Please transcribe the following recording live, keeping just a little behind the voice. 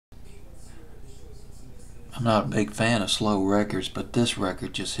I'm not a big fan of slow records, but this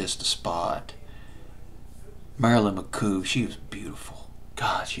record just hits the spot. Marilyn McCoo, she was beautiful.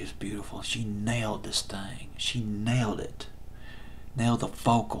 God, she was beautiful. She nailed this thing. She nailed it. Nailed the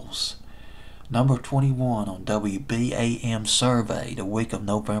vocals. Number 21 on WBAM survey the week of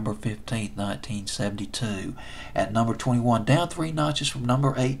November 15th, 1972. At number 21, down 3 notches from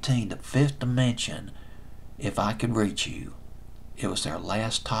number 18, The Fifth Dimension, If I Could Reach You. It was their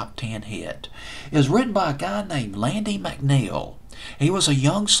last top 10 hit. It was written by a guy named Landy McNeil. He was a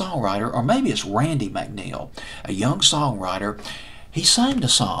young songwriter, or maybe it's Randy McNeil, a young songwriter. He sang the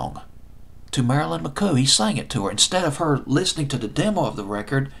song to Marilyn McCoo. He sang it to her. Instead of her listening to the demo of the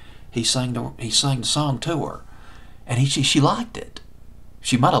record, he sang the song to her. And she liked it.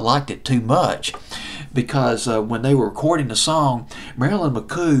 She might have liked it too much, because when they were recording the song, Marilyn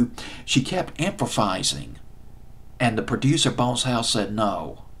McCoo, she kept improvising. And the producer, Bones Howe, said,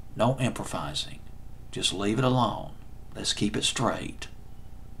 no improvising. Just leave it alone. Let's keep it straight.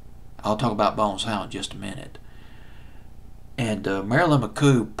 I'll talk about Bones Howe in just a minute. And Marilyn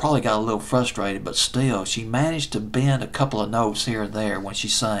McCoo probably got a little frustrated, but still, she managed to bend a couple of notes here and there when she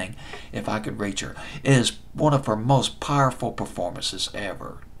sang If I Could Reach Her. It is one of her most powerful performances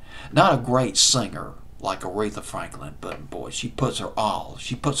ever. Not a great singer like Aretha Franklin, but boy, she puts her all,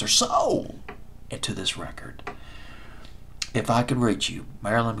 she puts her soul into this record. If I Could Reach You,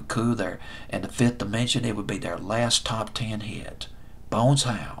 Marilyn McCoo there, and The Fifth Dimension, it would be their last top 10 hit. Bones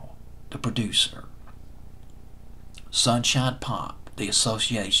Howe, the producer. Sunshine Pop, the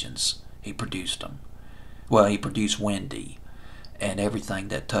Associations, he produced them. Well, he produced Wendy and Everything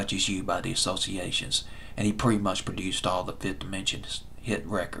That Touches You by the Associations, and he pretty much produced all the Fifth Dimension's hit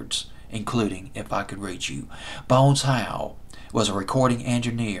records, including If I Could Reach You. Bones Howe was a recording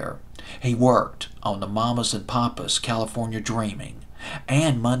engineer. He worked on the Mamas and Papas, California Dreaming,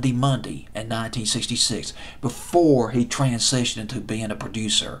 and Monday Monday in 1966 before he transitioned into being a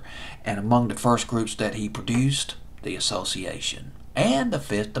producer. And among the first groups that he produced, The Association and The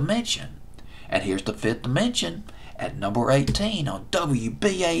Fifth Dimension. And here's The Fifth Dimension at number 18 on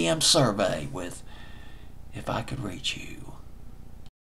WBAM survey with If I Could Reach You.